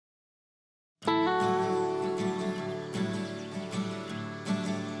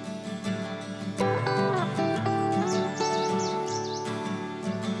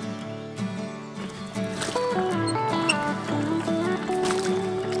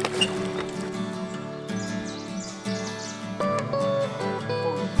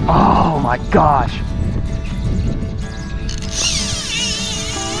my gosh.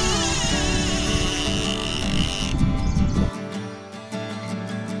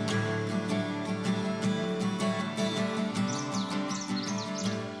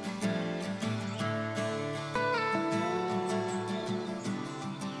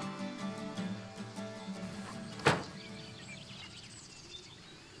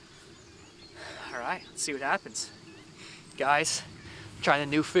 Alright, let's see what happens. Guys, trying a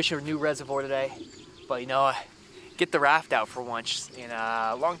new fish or a new reservoir today, but you know, get the raft out for once in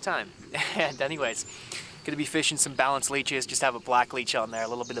a long time. And anyways, gonna be fishing some balanced leeches, just have a black leech on there, a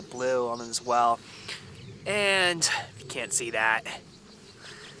little bit of blue on it as well. And if you can't see that,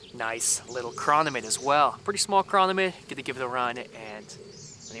 nice little chironomid as well. Pretty small chironomid, get to give it a run. And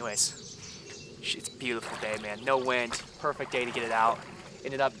anyways, it's a beautiful day, man. No wind, perfect day to get it out.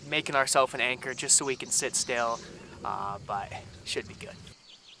 Ended up making ourselves an anchor just so we can sit still, but should be good.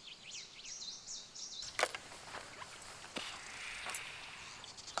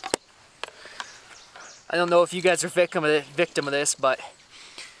 I don't know if you guys are victim of this, but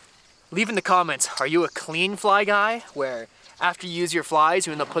leave in the comments, are you a clean fly guy, where after you use your flies,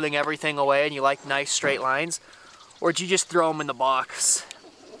 you end up putting everything away and you like nice straight lines? Or do you just throw them in the box,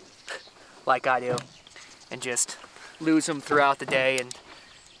 like I do, and just lose them throughout the day and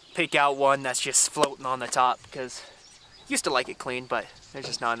pick out one that's just floating on the top? Because I used to like it clean, but there's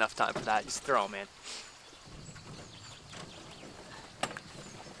just not enough time for that. Just throw them in.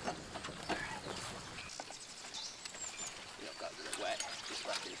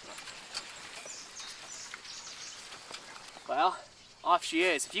 Well, off she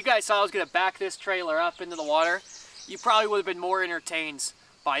is. If you guys saw I was going to back this trailer up into the water, you probably would have been more entertained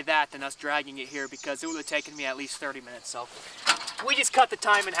by that than us dragging it here, because it would have taken me at least 30 minutes. So we just cut the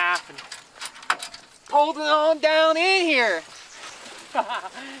time in half and pulled it on down in here.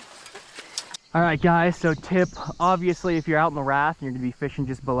 All right, guys, so tip, obviously, if you're out in the raft and you're gonna be fishing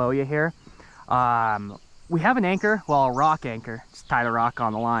just below you here, we have an anchor, well, a rock anchor, just tie the rock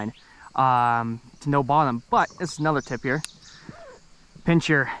on the line, to no bottom. But this is another tip here. Pinch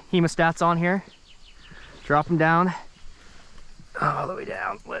your hemostats on here, drop them down, all the way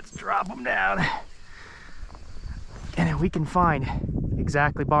down. Let's drop them down. And then we can find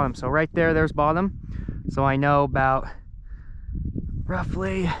exactly bottom. So right there, there's bottom. So I know about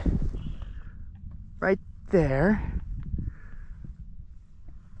roughly right there,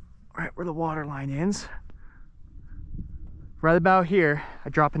 right where the water line ends. Right about here, I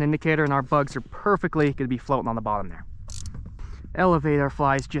drop an indicator and our bugs are perfectly gonna be floating on the bottom there. Elevate our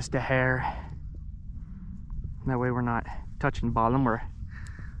flies just a hair. That way we're not touching the bottom, we're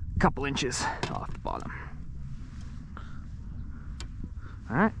a couple inches off the bottom.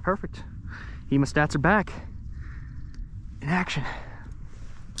 All right, perfect. Hemostats are back in action.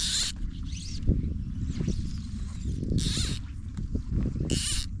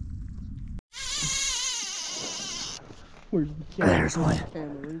 There's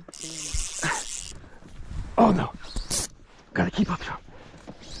one. Oh no, gotta keep up.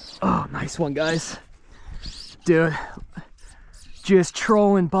 Oh, nice one, guys. Dude, just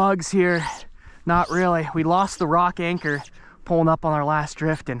trolling bugs here. Not really. We lost the rock anchor pulling up on our last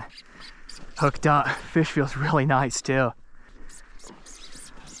drift and hooked up. Fish feels really nice too.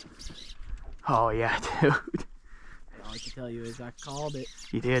 Oh yeah, dude. All I can tell you is I called it.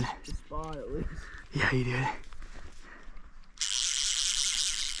 You did? The spot at least. Yeah, you did.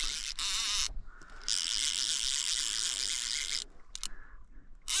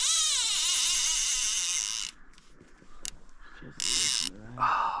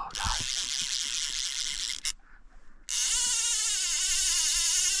 Oh, gosh.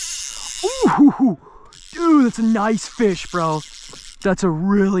 Ooh, dude, that's a nice fish, bro. That's a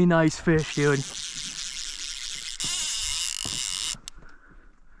really nice fish, dude.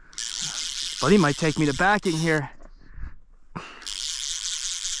 Buddy might take me to backing here.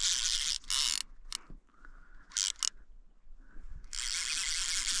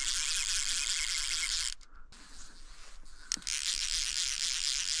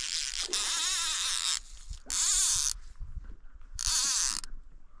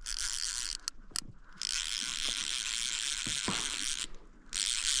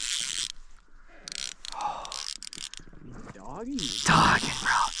 Dogging,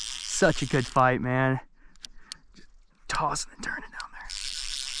 bro. Such a good fight, man. Just tossing and turning down there.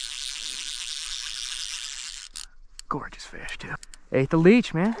 Gorgeous fish, too. Ate the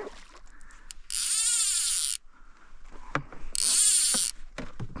leech, man.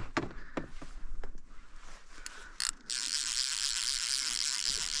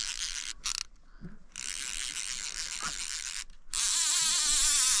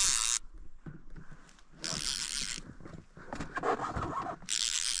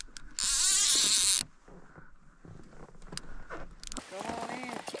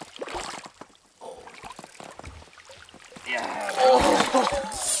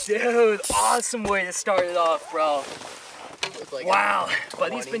 Dude, awesome way to start it off, bro. Like wow,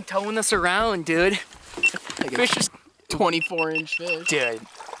 buddy's been towing us around, dude. like Fish is 24-inch fish. Dude,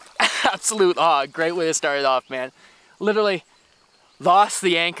 absolute great way to start it off, man. Literally lost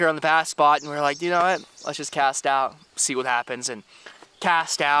the anchor on the past spot and we were like, you know what, let's just cast out, see what happens. And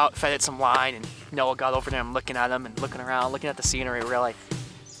cast out, fed it some line, and Noah got over there. I'm looking at him and looking around, looking at the scenery really.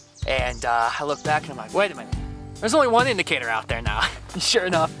 And I look back and I'm like, wait a minute, there's only one indicator out there now. Sure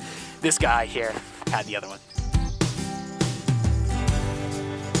enough, this guy here had the other one.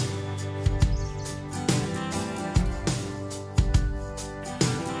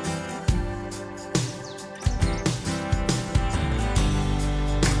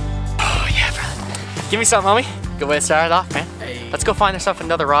 Give me some, homie. Good way to start it off, man. Hey. Let's go find ourselves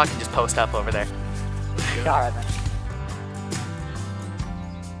another rock and just post up over there. All right, man.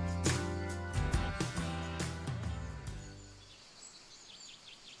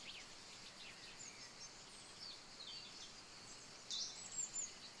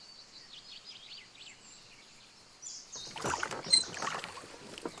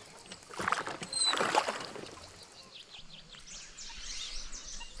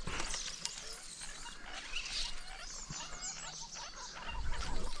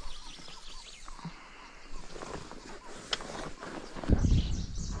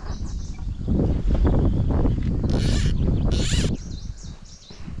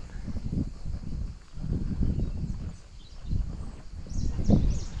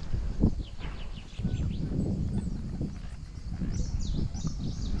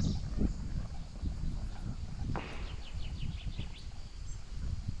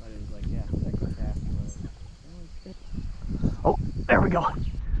 Oh, there we go.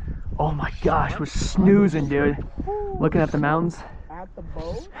 Oh my gosh, we're snoozing, dude. Looking at the mountains. At the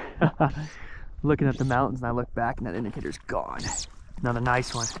boat? Looking at the mountains, and I look back and that indicator's gone. Another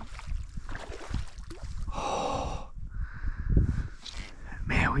nice one. Oh.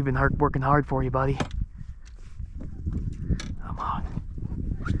 Man, we've been working hard for you, buddy. Come on.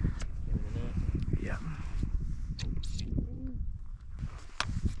 Yeah.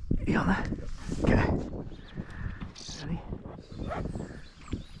 You on that? Okay. Ready?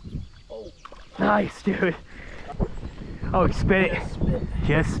 Oh. Nice, dude. Oh, spit it.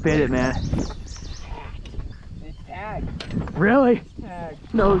 Just spit it, man. It's tagged. Really? It's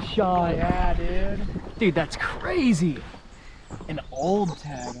tagged. No shot. Yeah, dude. Dude, that's crazy. An old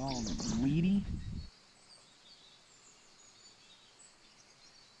tag. Oh, weedy.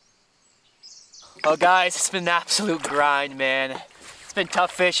 Well, guys, it's been an absolute grind, man. It's been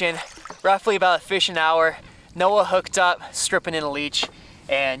tough fishing. Roughly about a fish an hour. Noah hooked up, stripping in a leech,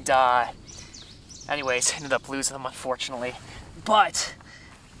 and anyways, ended up losing them, unfortunately. But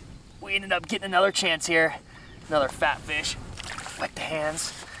we ended up getting another chance here. Another fat fish. Like the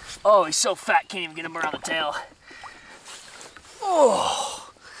hands. Oh, he's so fat, can't even get him around the tail.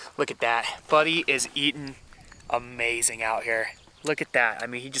 Oh, look at that. Buddy is eating amazing out here. Look at that. I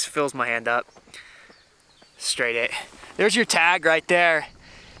mean, he just fills my hand up. Straight it. There's your tag right there.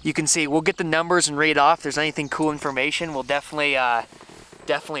 You can see, we'll get the numbers and read off. If there's anything cool information, we'll definitely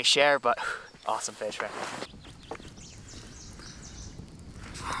share, but awesome fish, man.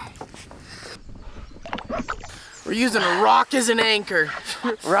 We're using a rock as an anchor.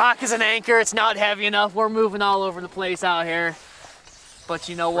 Rock is an anchor. It's not heavy enough. We're moving all over the place out here. But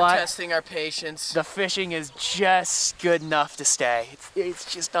you know what? We're testing our patience. The fishing is just good enough to stay.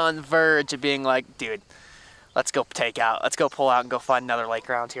 It's just on the verge of being like, dude, let's go take out. Let's go pull out and go find another lake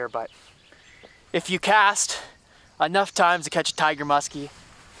around here. But if you cast enough times to catch a tiger muskie,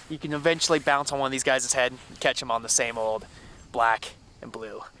 you can eventually bounce on one of these guys' head and catch him on the same old black and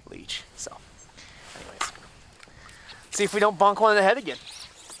blue leech. So, anyways, see if we don't bunk one in the head again.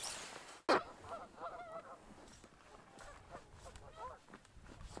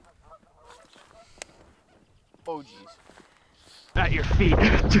 Oh, geez. At your feet,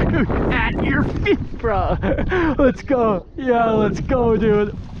 dude. At your feet, bro. Let's go. Yeah, let's go,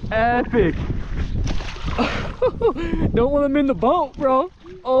 dude. Epic. Don't want him in the boat, bro.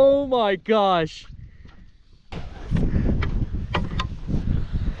 Oh my gosh.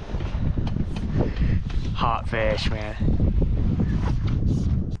 Hot fish, man.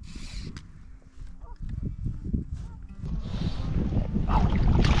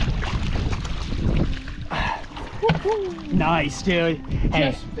 Nice, dude.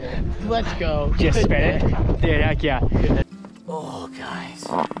 Hey, Just spit it. Let's go. just spit it. Dude, heck yeah. Oh, guys.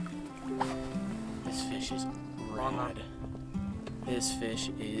 This fish is rad. This fish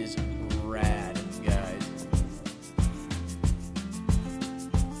is rad, guys.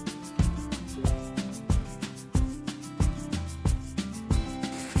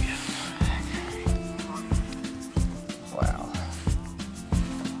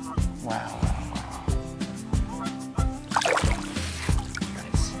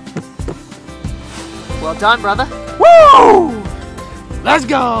 Well done, brother. Woo! Let's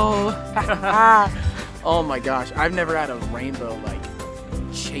go! Oh my gosh, I've never had a rainbow like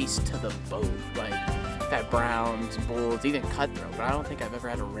chase to the boat. Like that browns, bulls, even cutthroat, but I don't think I've ever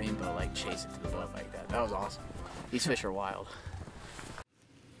had a rainbow like chase it to the boat like that. That was awesome. These fish are wild.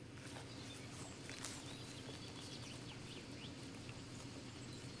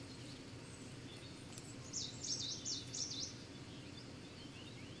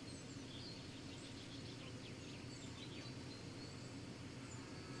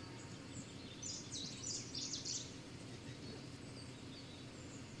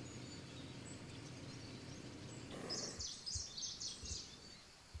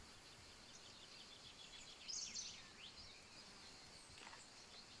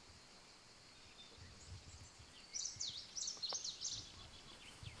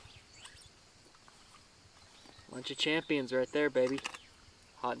 Bunch of champions right there, baby.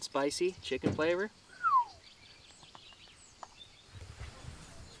 Hot and spicy, chicken flavor.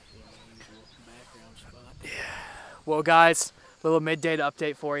 Yeah. Well, guys, little midday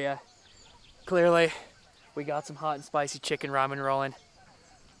update for you. Clearly, we got some hot and spicy chicken ramen rolling.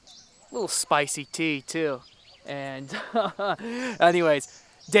 A little spicy tea too. And anyways,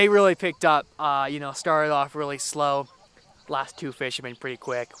 day really picked up. You know, started off really slow. Last 2 fish have been pretty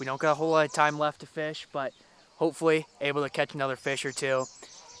quick. We don't got a whole lot of time left to fish, but hopefully able to catch another fish or 2.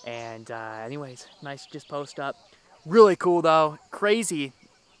 And anyways, nice to just post up. Really cool though, crazy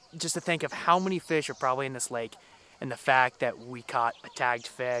just to think of how many fish are probably in this lake and the fact that we caught a tagged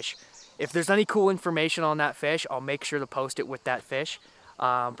fish. If there's any cool information on that fish, I'll make sure to post it with that fish.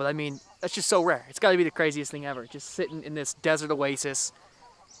 But I mean, that's just so rare. It's gotta be the craziest thing ever. Just sitting in this desert oasis,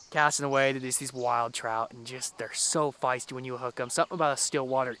 casting away to these wild trout, and just, they're so feisty when you hook them. Something about a still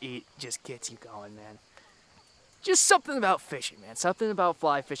water eat just gets you going, man. Just something about fishing, man. Something about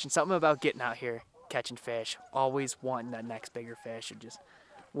fly fishing. Something about getting out here, catching fish. Always wanting that next bigger fish, and just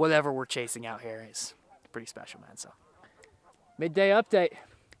whatever we're chasing out here is pretty special, man. So, midday update.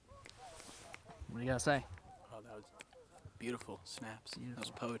 What do you gotta say? Oh, that was beautiful snaps. Beautiful.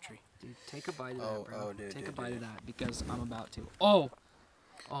 That was poetry. Dude, take a bite of that, bro. Oh, dude, take a dude, bite dude. of that because I'm about to. Oh!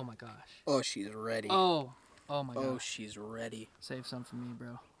 Oh my gosh. Oh, she's ready. Oh! Oh my gosh. Oh, she's ready. Save some for me,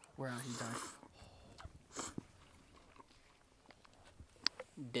 bro. We're out here, done.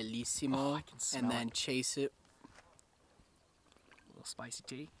 Delissimo. Oh, I can smell and then it. chase it. A little spicy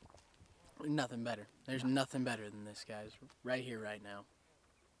tea. Nothing better. There's nothing better than this, guys. Right here, right now.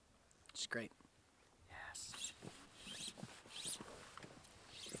 It's great. Yes.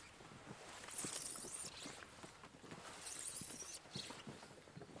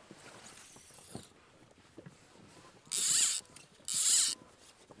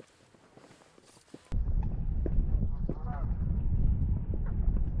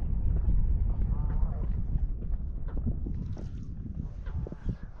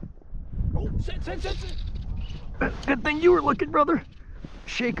 Sit. Good thing you were looking, brother.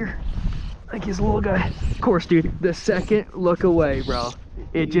 Shaker. I think he's a little guy. Of course, dude. The second look away, bro.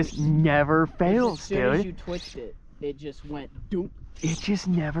 It just never fails, As soon as dude. you twitched it, it just went doop. It just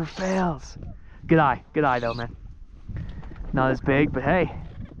never fails. Good eye though, man. Not as big, but hey.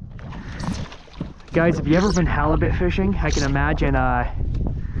 Guys, have you ever been halibut fishing? I can imagine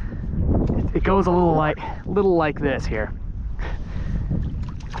it goes a little like this here.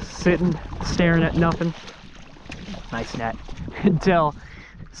 Sitting, staring at nothing. Nice net. Until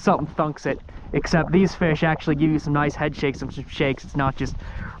something thunks it. Except these fish actually give you some nice head shakes, some shakes. It's not just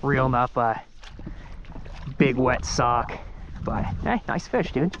reeling up a big wet sock. But hey, nice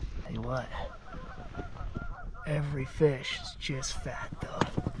fish, dude. Tell you what, every fish is just fat though.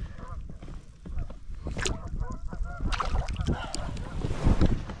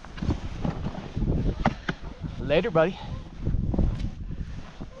 Later, buddy.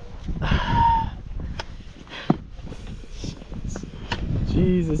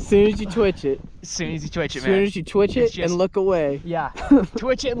 Jeez, as soon as you twitch it. As soon as you twitch it, As man. soon as you twitch it just- and look away. Yeah,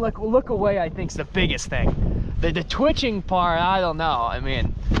 twitch it and look away, I think, is the biggest thing. The twitching part, I don't know. I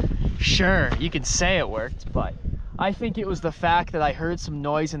mean, sure, you can say it worked, but I think it was the fact that I heard some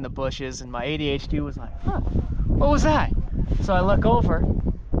noise in the bushes and my ADHD was like, huh, what was that? So I look over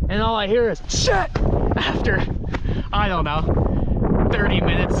and all I hear is shit after, I don't know, 30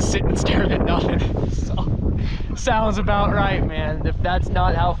 minutes of sitting and staring at nothing. So, sounds about right, man. If that's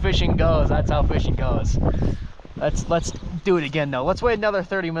not how fishing goes, that's how fishing goes. Let's do it again though. Let's wait another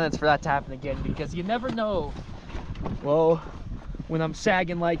 30 minutes for that to happen again, because you never know, well, when I'm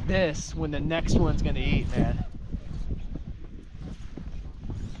sagging like this, when the next one's gonna eat, man.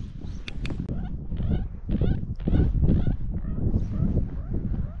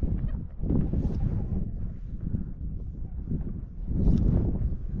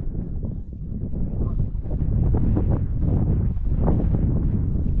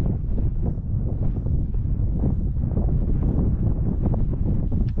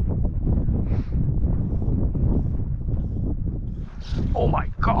 Oh my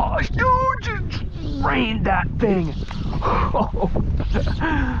gosh, dude, just rained that thing. Oh,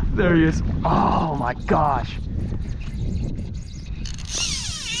 there he is. Oh my gosh.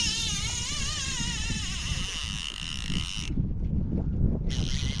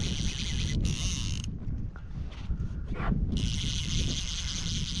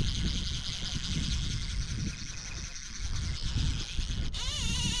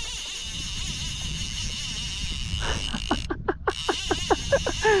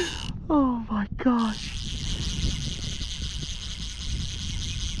 Oh my gosh.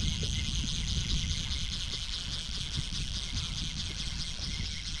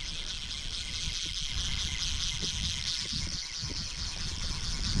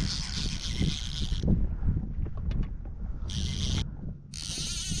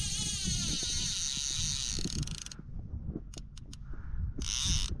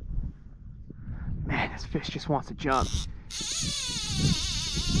 Man, this fish just wants to jump.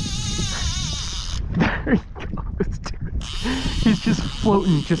 There he goes, dude. He's just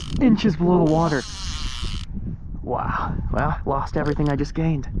floating, just inches below the water. Wow. Well, lost everything I just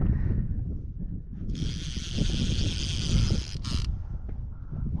gained.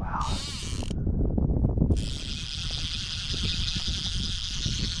 Wow.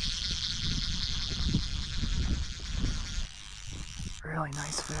 Really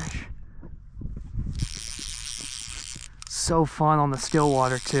nice fish. So fun on the still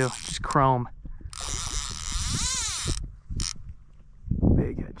water too, just chrome.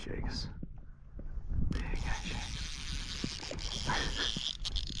 Big head shakes. Big head shakes.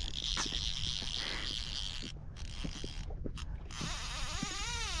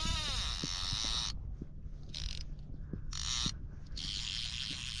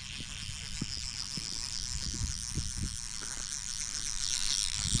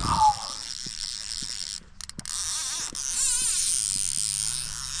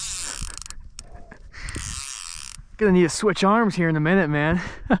 Gonna need to switch arms here in a minute, man.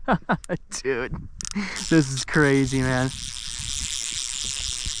 Dude, this is crazy, man.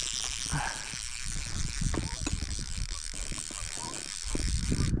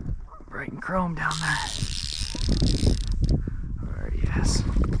 Bright and chrome down there. There he is.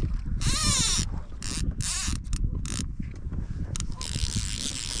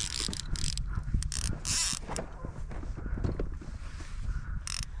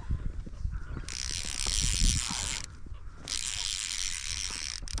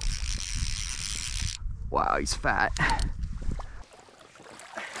 Wow, he's fat.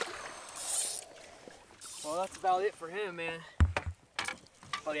 Well, that's about it for him, man.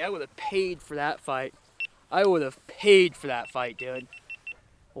 Buddy, I would have paid for that fight. I would have paid for that fight, dude.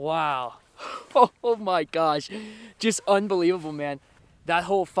 Wow. Oh my gosh. Just unbelievable, man. That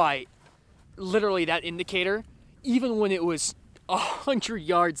whole fight, literally that indicator, even when it was 100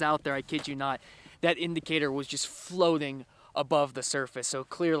 yards out there, I kid you not, that indicator was just floating above the surface. So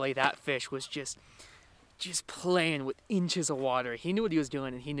clearly that fish was just playing with inches of water. He knew what he was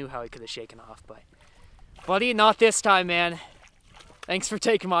doing and he knew how he could have shaken off, but buddy, not this time, man. Thanks for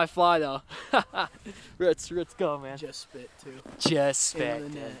taking my fly though. let's go, man. Just spit too. Just spit.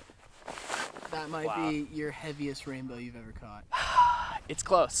 In the net. That might be your heaviest rainbow you've ever caught. It's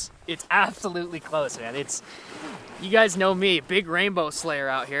close. It's absolutely close, man. You guys know me, big rainbow slayer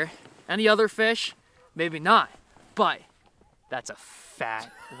out here. Any other fish? Maybe not, but that's a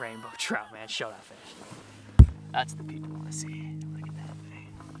fat rainbow trout, man. Show that fish. That's the people want to see. Look at that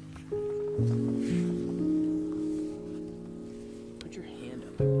thing. Put your hand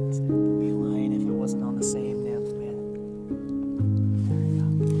up. I'd be lying if it wasn't on the same nymph, man.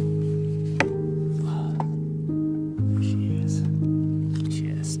 There she is.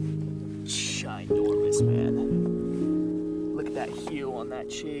 Just ginormous, man. Look at that hue on that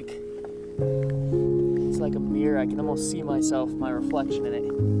cheek. It's like a mirror. I can almost see myself, my reflection in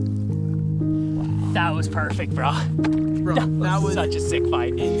it. That was perfect, bro. That was such a sick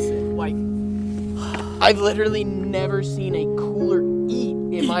fight. Insane. Like, I've literally never seen a cooler eat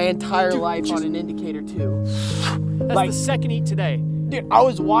in my entire life on an indicator too. That's like the second eat today. Dude, I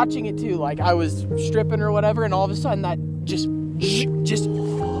was watching it too. Like I was stripping or whatever, and all of a sudden that he just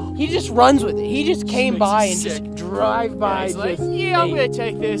runs with it. He just came by and just drive by. He's like, yeah, I'm gonna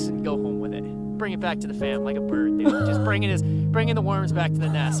take this and go home with it. Bring it back to the fam like a bird, dude. Just bringing the worms back to the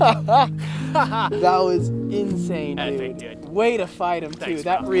nest. That was insane, Epic, dude. Way to fight him, Thanks, too.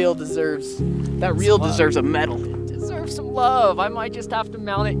 That bro. reel deserves a medal. It deserves some love. I might just have to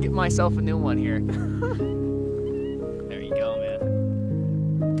mount it and get myself a new one here. There you go, man.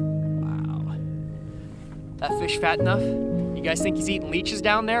 Wow. That fish fat enough? You guys think he's eating leeches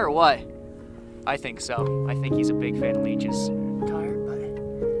down there or what? I think so. I think he's a big fan of leeches. Tired?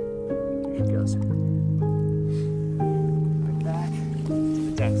 goes. Like that.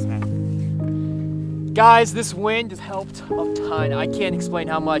 That's that. Guys, this wind has helped a ton. I can't explain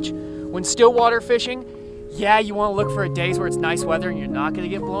how much. When stillwater fishing, yeah, you want to look for days where it's nice weather and you're not going to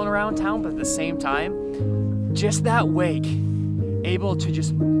get blown around town, but at the same time, just that wake, able to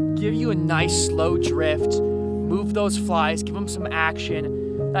just give you a nice slow drift, move those flies, give them some action.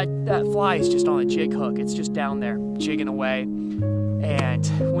 That fly is just on a jig hook. It's just down there, jigging away. And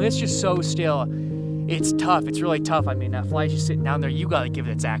when it's just so still, it's tough. It's really tough. I mean, that fly's just sitting down there. You got to give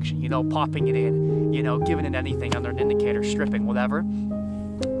it its action, you know, popping it in, you know, giving it anything under an indicator, stripping, whatever.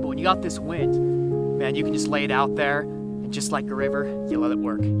 But when you got this wind, man, you can just lay it out there, and just like a river, you let it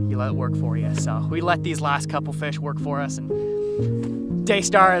work. You let it work for you. So we let these last couple fish work for us, and day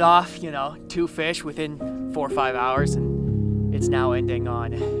started off, you know, 2 fish within 4 or 5 hours, and it's now ending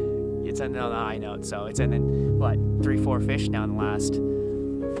on, it's ending on a high note. So it's ending, what, 3 or 4 fish now in the last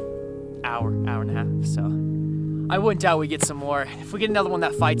hour and a half. So I wouldn't doubt we get some more. If we get another one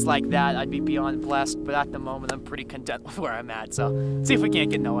that fights like that, I'd be beyond blessed, but at the moment I'm pretty content with where I'm at. So see if we can't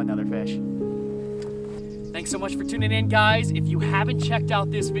get another fish. Thanks so much for tuning in, guys. If you haven't checked out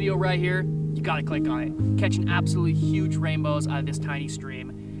this video right here, you gotta click on it. Catching absolutely huge rainbows out of this tiny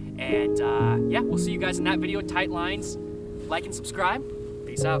stream. And yeah, we'll see you guys in that video. Tight lines. Like and subscribe.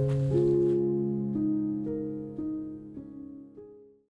 Peace out.